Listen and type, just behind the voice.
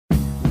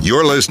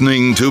You're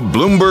listening to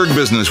Bloomberg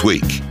Business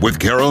Week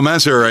with Carol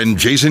Massar and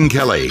Jason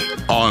Kelly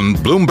on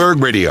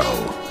Bloomberg Radio.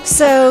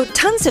 So,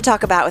 tons to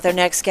talk about with our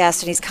next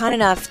guest, and he's kind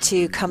enough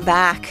to come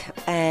back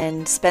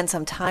and spend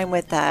some time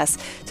with us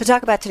to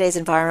talk about today's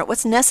environment,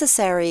 what's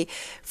necessary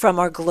from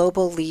our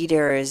global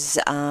leaders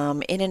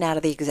in and out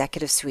of the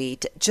executive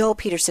suite. Joel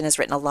Peterson has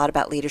written a lot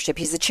about leadership.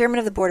 He's the chairman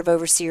of the board of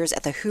overseers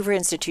at the Hoover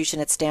Institution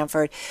at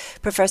Stanford,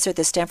 professor at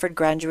the Stanford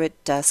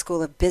Graduate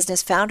School of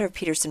Business, founder of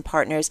Peterson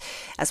Partners,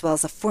 as well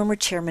as a former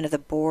chairman of the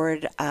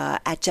board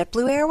at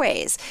JetBlue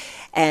Airways.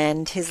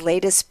 And his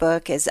latest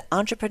book is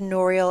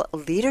Entrepreneurial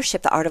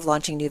Leadership, the Art of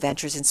Launching New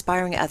Ventures,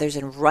 Inspiring Others,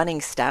 and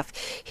Running Stuff.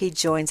 He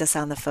joins us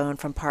on the phone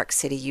from Park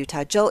City,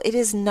 Utah. Joel, it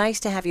is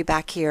nice to have you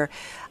back here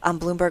on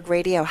Bloomberg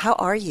Radio. How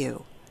are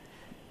you?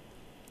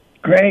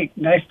 Great.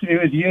 Nice to be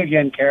with you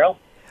again, Carol.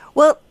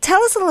 Well,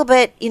 tell us a little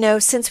bit,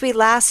 since we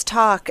last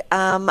talked,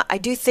 I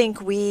do think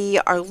we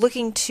are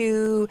looking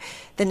to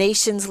the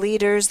nation's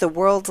leaders, the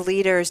world's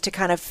leaders, to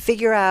kind of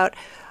figure out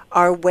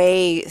our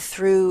way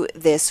through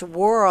this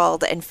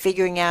world and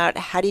figuring out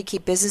how do you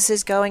keep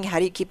businesses going, how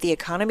do you keep the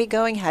economy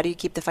going, how do you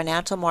keep the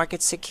financial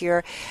markets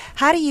secure,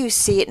 how do you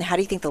see it, and how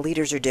do you think the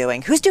leaders are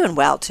doing? Who's doing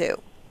well,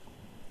 too?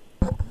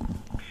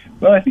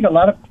 Well, I think a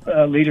lot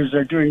of leaders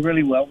are doing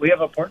really well. We have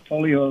a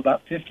portfolio of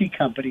about 50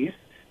 companies,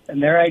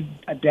 and they're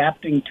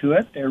adapting to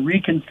it. They're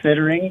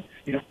reconsidering,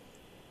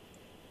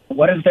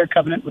 what is their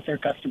covenant with their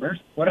customers?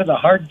 What are the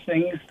hard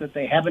things that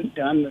they haven't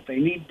done that they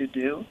need to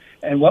do?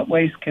 And what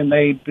ways can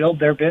they build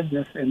their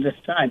business in this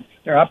time?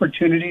 There are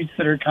opportunities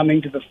that are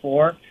coming to the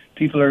fore.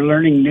 People are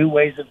learning new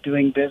ways of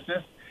doing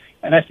business.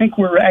 And I think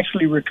we're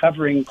actually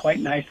recovering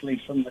quite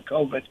nicely from the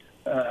COVID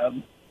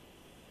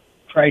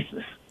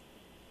crisis.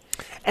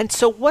 And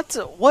so what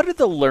are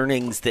the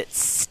learnings that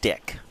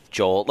stick,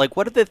 Joel? Like,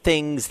 what are the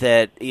things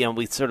that,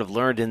 we sort of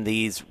learned in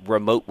these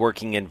remote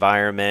working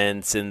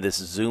environments, in this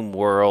Zoom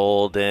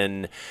world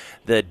and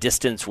the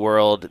distance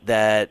world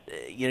that,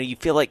 you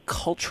feel like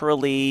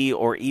culturally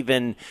or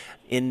even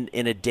in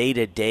a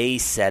day-to-day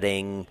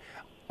setting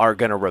are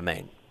going to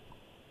remain?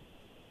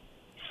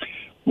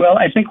 Well,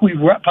 I think we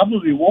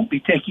probably won't be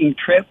taking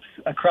trips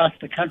across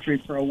the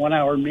country for a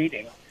one-hour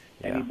meeting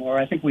anymore.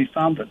 I think we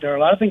found that there are a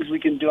lot of things we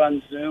can do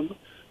on Zoom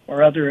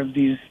or other of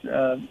these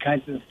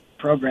kinds of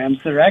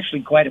programs that are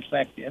actually quite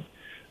effective.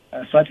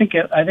 So I think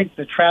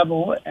the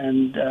travel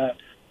and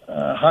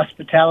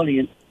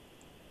hospitality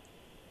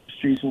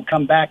industries will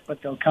come back,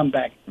 but they'll come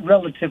back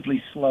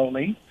relatively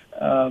slowly.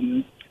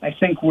 I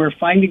think we're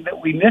finding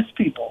that we miss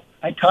people.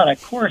 I taught a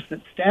course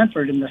at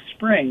Stanford in the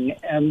spring,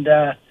 and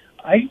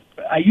I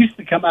used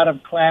to come out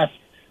of class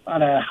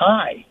on a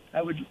high.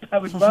 I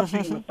would love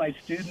being with my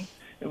students.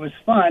 It was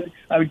fun.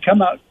 I would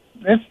come out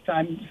this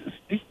time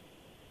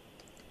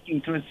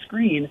speaking to a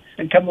screen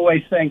and come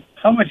away saying,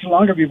 how much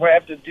longer before I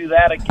have to do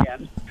that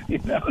again?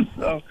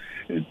 So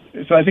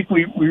I think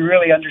we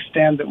really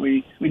understand that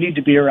we need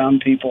to be around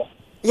people.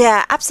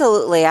 Yeah,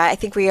 absolutely. I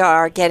think we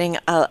are getting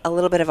a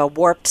little bit of a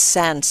warped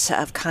sense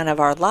of kind of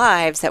our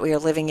lives, that we are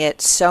living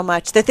it so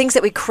much. The things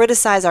that we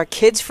criticize our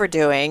kids for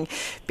doing,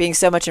 being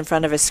so much in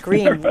front of a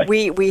screen, right.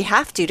 we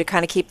have to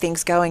kind of keep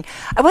things going.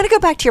 I want to go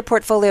back to your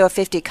portfolio of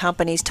 50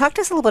 companies. Talk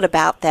to us a little bit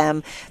about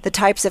them, the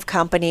types of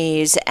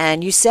companies,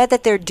 and you said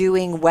that they're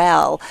doing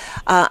well.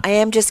 I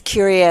am just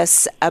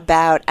curious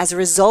about, as a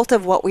result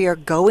of what we are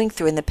going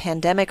through in the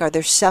pandemic, are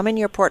there some in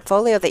your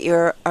portfolio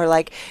that are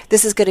like,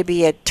 this is going to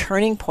be a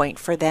turning point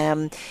for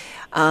them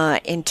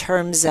in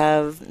terms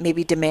of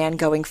maybe demand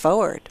going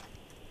forward?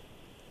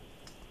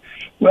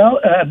 Well,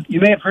 you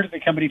may have heard of the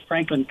company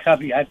Franklin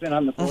Covey. I've been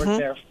on the board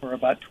there for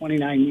about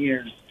 29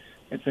 years.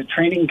 It's a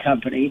training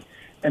company,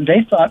 and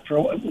they thought for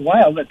a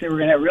while that they were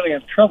going to really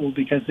have trouble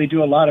because they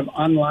do a lot of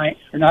online,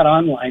 or not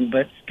online,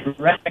 but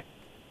direct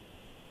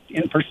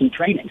in-person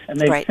training. And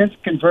they've since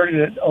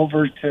converted it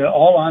over to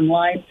all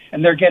online,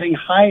 and they're getting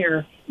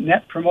higher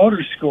net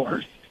promoter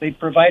scores. They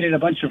provided a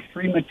bunch of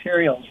free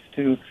materials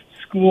to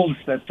schools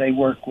that they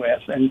work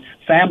with and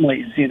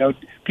families.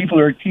 People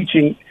who are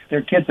teaching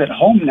their kids at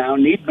home now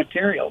need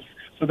materials,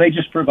 so they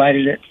just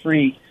provided it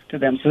free to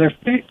them. So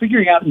they're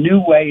figuring out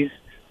new ways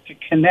to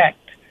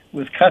connect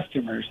with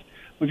customers.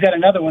 We've got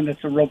another one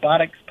that's a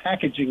robotics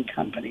packaging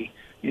company,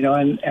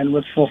 and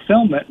with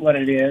fulfillment, what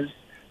it is,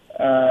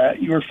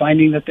 you're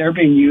finding that they're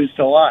being used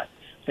a lot.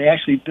 They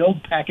actually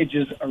build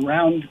packages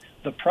around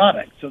the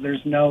product, so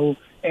there's no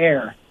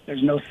air,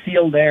 there's no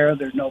sealed air,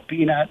 there's no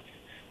peanuts.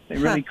 They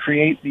really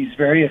create these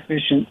very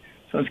efficient,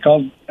 so it's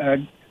called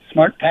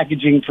smart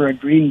packaging for a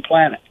green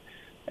planet.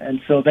 And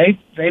so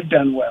they've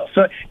done well.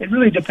 So it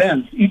really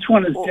depends. Each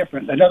one is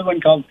different. Another one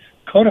called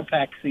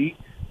Cotopaxi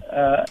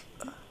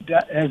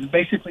has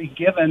basically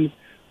given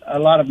a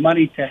lot of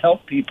money to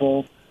help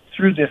people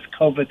through this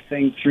COVID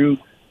thing, through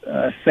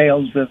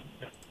sales of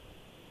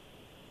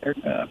their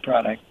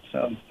product.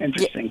 So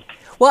interesting. Yeah.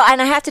 Well,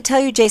 and I have to tell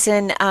you,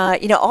 Jason,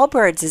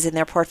 Allbirds is in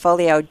their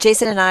portfolio.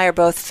 Jason and I are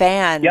both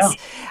fans. Yeah.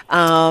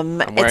 I'm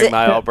wearing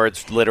my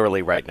Allbirds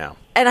literally right now.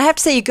 And I have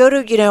to say, you go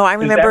to, I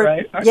remember,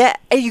 right? yeah,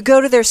 you go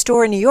to their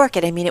store in New York,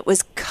 and I mean, it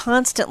was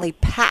constantly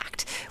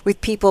packed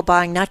with people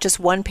buying not just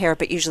one pair,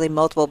 but usually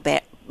multiple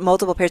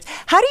pairs.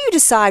 How do you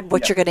decide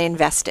what you're going to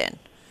invest in?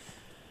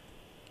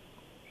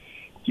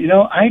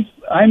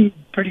 I'm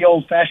pretty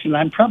old-fashioned.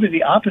 I'm probably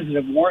the opposite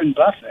of Warren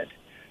Buffett.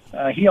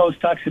 He always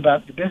talks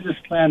about the business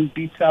plan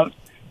beats out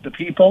the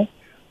people.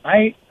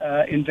 I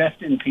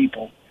invest in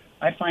people.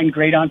 I find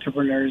great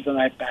entrepreneurs, and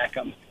I back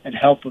them and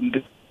help them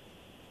build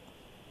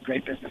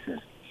great businesses.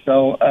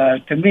 So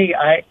to me,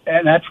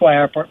 and that's why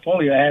our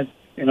portfolio has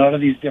all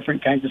of these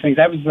different kinds of things.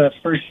 I was the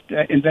first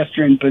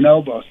investor in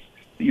Bonobos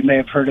that you may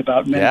have heard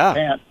about, men's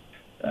pants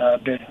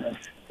business.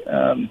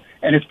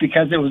 And it's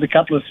because it was a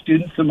couple of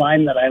students of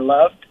mine that I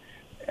loved,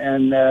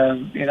 and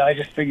I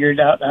just figured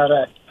out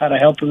how to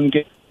help them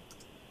get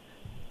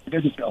the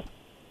business built.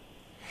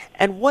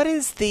 And what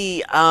is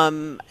the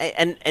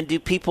and do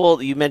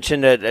people? You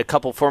mentioned a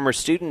couple former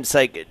students.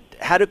 Like,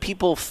 how do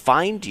people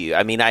find you?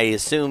 I mean, I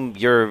assume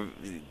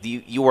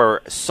you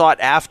are sought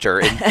after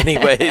in many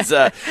ways,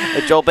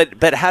 Joel.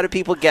 But how do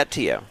people get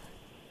to you?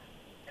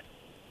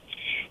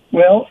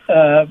 Well,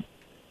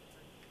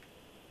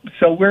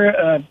 so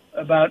we're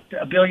about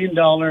 $1 billion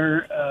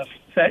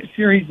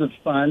series of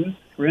funds.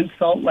 We're in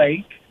Salt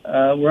Lake.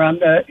 We're on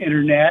the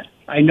internet.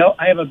 I know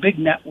I have a big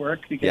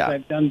network because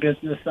I've done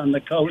business on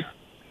the coast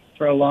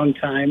for a long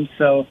time.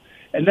 So,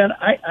 and then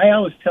I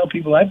always tell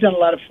people I've done a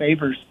lot of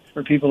favors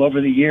for people over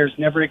the years,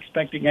 never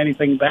expecting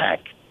anything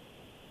back.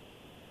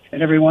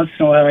 And every once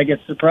in a while I get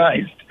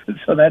surprised.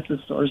 So that's a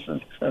source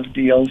of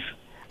deals.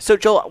 So,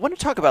 Joel, I want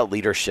to talk about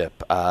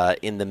leadership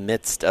in the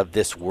midst of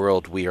this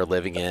world we are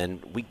living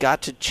in. We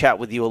got to chat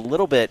with you a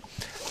little bit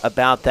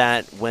about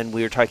that when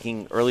we were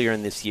talking earlier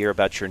in this year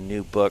about your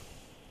new book,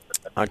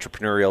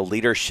 Entrepreneurial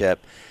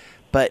Leadership.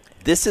 But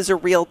this is a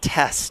real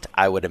test,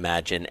 I would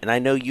imagine. And I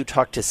know you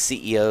talk to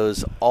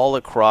CEOs all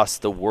across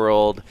the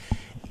world.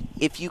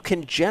 If you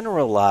can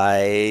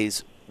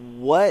generalize,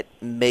 what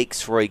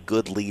makes for a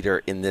good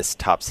leader in this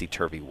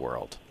topsy-turvy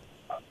world?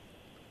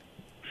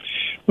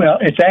 Well,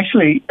 it's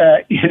actually,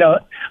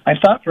 I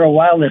thought for a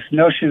while this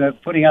notion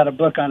of putting out a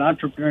book on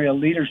entrepreneurial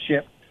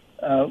leadership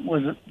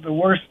was the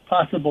worst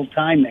possible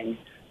timing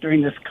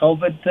during this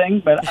COVID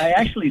thing. But I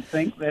actually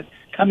think that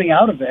coming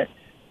out of it,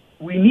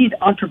 we need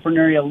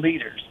entrepreneurial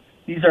leaders.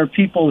 These are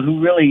people who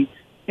really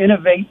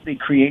innovate. They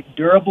create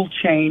durable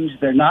change.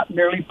 They're not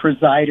merely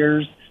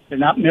presiders. They're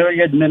not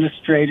merely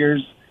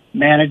administrators,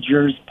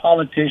 managers,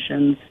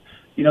 politicians,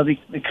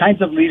 the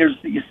kinds of leaders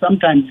that you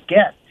sometimes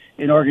get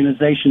in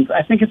organizations.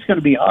 I think it's going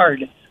to be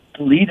hard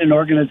to lead an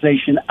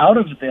organization out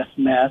of this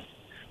mess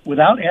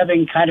without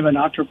having kind of an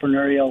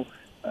entrepreneurial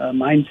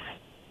mindset.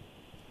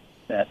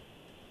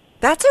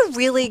 That's a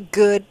really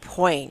good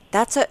point.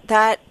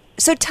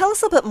 So tell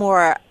us a little bit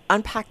more,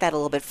 unpack that a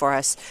little bit for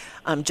us,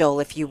 Joel,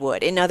 if you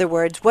would. In other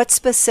words, what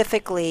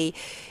specifically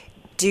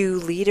do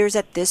leaders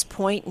at this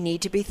point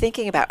need to be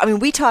thinking about? I mean,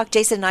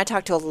 Jason and I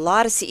talked to a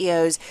lot of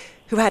CEOs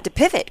who had to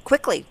pivot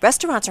quickly.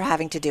 Restaurants are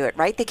having to do it,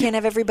 right? They can't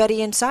have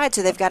everybody inside,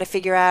 so they've got to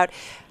figure out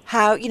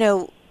how,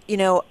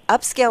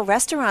 upscale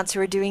restaurants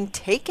who are doing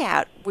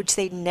takeout, which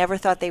they never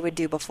thought they would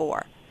do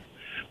before.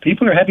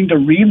 People are having to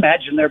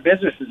reimagine their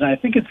businesses, and I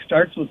think it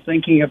starts with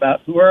thinking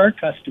about who are our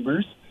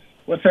customers,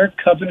 what's our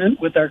covenant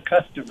with our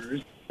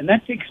customers, and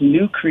that takes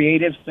new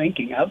creative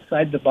thinking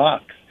outside the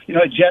box.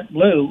 At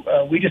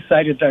JetBlue, we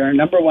decided that our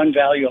number one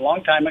value a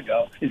long time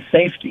ago is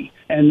safety.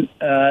 And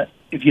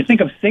if you think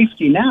of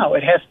safety now,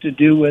 it has to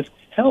do with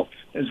health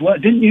as well.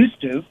 It didn't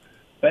used to,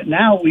 but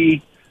now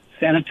we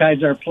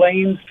sanitize our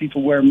planes.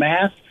 People wear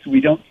masks. We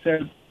don't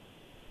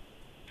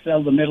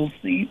sell the middle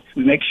seat.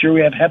 We make sure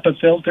we have HEPA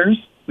filters.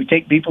 We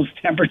take people's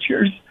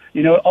temperatures.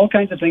 All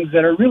kinds of things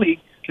that are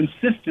really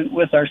consistent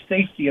with our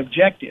safety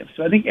objectives.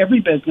 So I think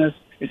every business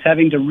is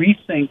having to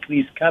rethink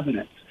these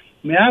covenants.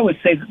 I mean, I would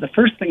say that the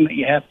first thing that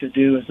you have to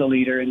do as a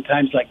leader in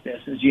times like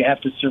this is you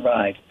have to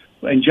survive.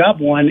 And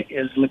job one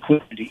is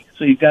liquidity.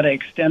 So you've got to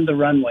extend the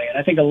runway. And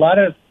I think a lot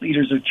of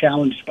leaders are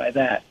challenged by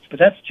that. But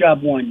that's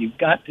job one. You've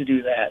got to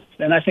do that.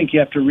 Then I think you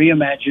have to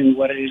reimagine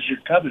what it is your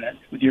covenant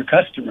with your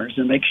customers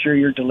and make sure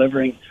you're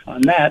delivering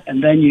on that.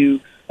 And then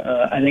you,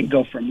 I think,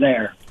 go from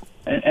there.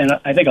 And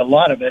I think a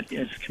lot of it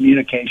is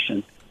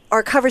communication.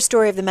 Our cover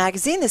story of the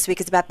magazine this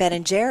week is about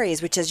Ben &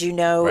 Jerry's, which, as you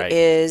know,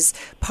 is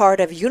part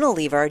of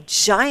Unilever, a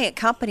giant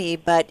company.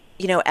 But,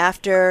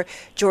 after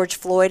George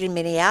Floyd in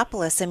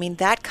Minneapolis, I mean,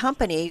 that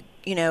company,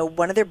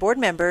 one of their board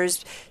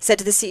members said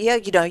to the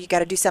CEO, you got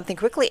to do something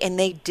quickly. And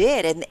they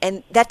did.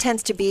 And that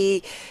tends to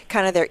be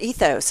kind of their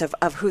ethos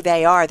of who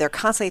they are. They're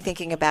constantly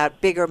thinking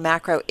about bigger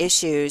macro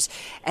issues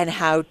and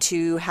how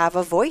to have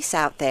a voice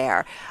out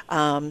there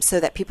so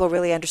that people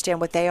really understand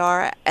what they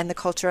are and the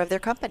culture of their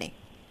company.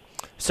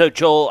 So,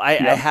 Joel, I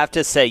have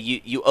to say,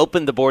 you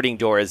opened the boarding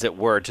door, as it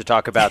were, to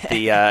talk about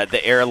the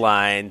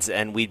airlines,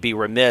 and we'd be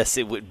remiss.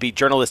 It would be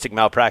journalistic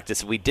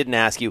malpractice if we didn't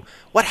ask you,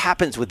 what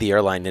happens with the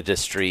airline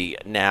industry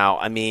now?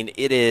 I mean,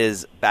 it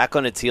is back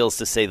on its heels,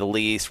 to say the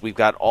least. We've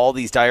got all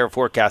these dire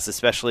forecasts,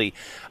 especially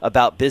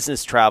about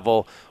business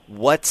travel.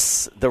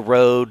 What's the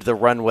road, the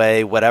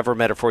runway, whatever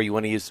metaphor you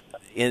want to use?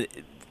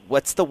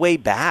 What's the way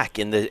back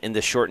in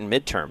the short and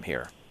midterm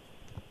here?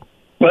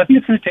 Well, I think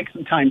it's going to take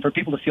some time for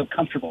people to feel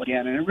comfortable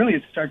again. And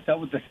it starts out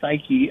with the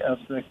psyche of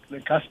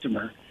the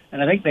customer. And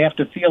I think they have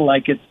to feel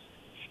like it's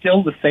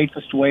still the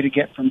safest way to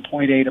get from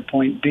point A to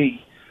point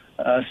B.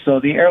 So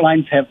the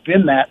airlines have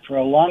been that for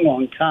a long,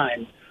 long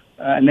time.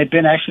 And they've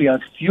been actually a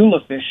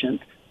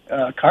fuel-efficient,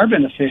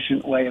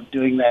 carbon-efficient way of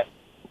doing that,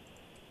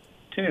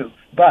 too.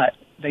 But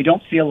they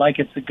don't feel like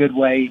it's a good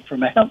way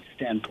from a health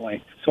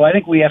standpoint. So I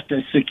think we have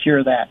to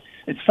secure that.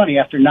 It's funny,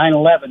 after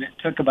 9/11, it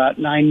took about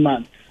 9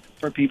 months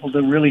for people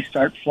to really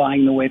start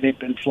flying the way they've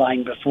been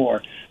flying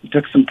before. It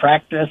took some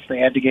practice. They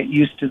had to get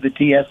used to the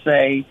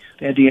TSA.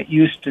 They had to get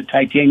used to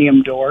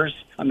titanium doors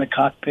on the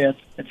cockpits,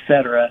 et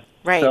cetera.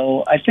 Right.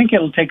 So I think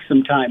it'll take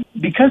some time.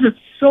 Because it's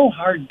so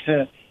hard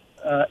to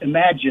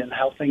imagine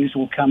how things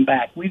will come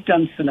back. We've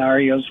done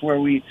scenarios where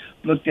we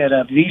looked at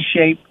a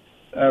V-shaped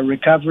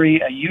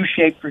recovery, a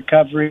U-shaped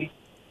recovery,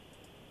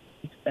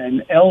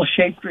 an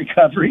L-shaped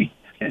recovery,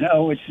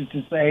 which is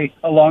to say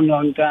a long,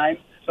 long time.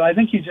 So I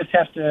think you just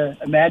have to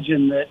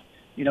imagine that,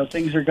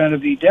 things are going to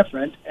be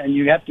different, and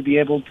you have to be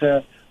able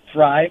to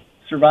survive,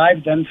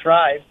 then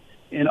thrive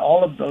in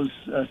all of those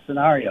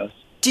scenarios.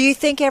 Do you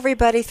think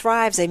everybody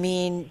thrives? I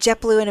mean,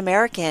 JetBlue and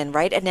American,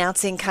 right,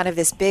 announcing kind of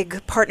this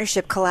big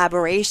partnership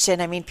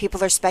collaboration. I mean,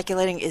 people are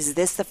speculating, is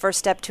this the first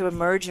step to a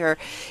merger?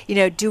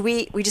 Do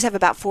we just have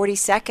about 40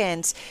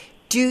 seconds.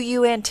 Do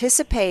you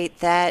anticipate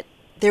that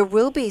there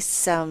will be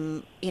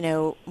some,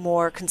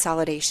 more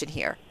consolidation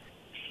here?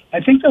 I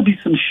think there'll be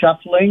some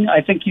shuffling.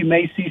 I think you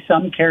may see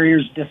some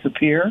carriers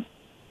disappear.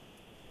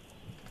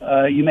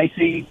 You may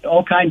see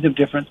all kinds of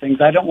different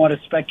things. I don't want to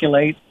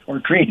speculate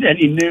or create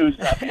any news,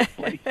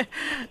 obviously.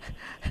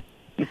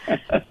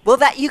 Well,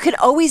 that you can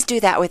always do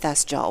that with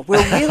us, Joel.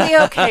 We're really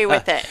okay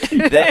with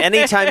it.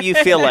 Anytime you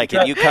feel like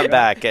it, you come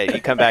back.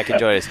 You come back and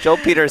join us. Joel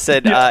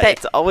Peterson,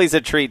 it's always a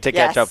treat to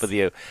catch up with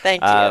you.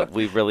 Thank you.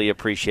 We really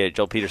appreciate it.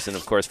 Joel Peterson,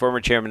 of course, former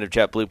chairman of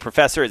JetBlue,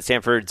 professor at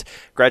Stanford's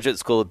Graduate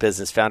School of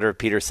Business, founder of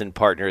Peterson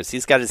Partners.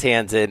 He's got his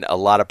hands in a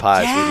lot of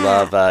pies. Yeah. We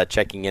love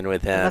checking in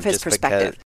with him. I love his perspective.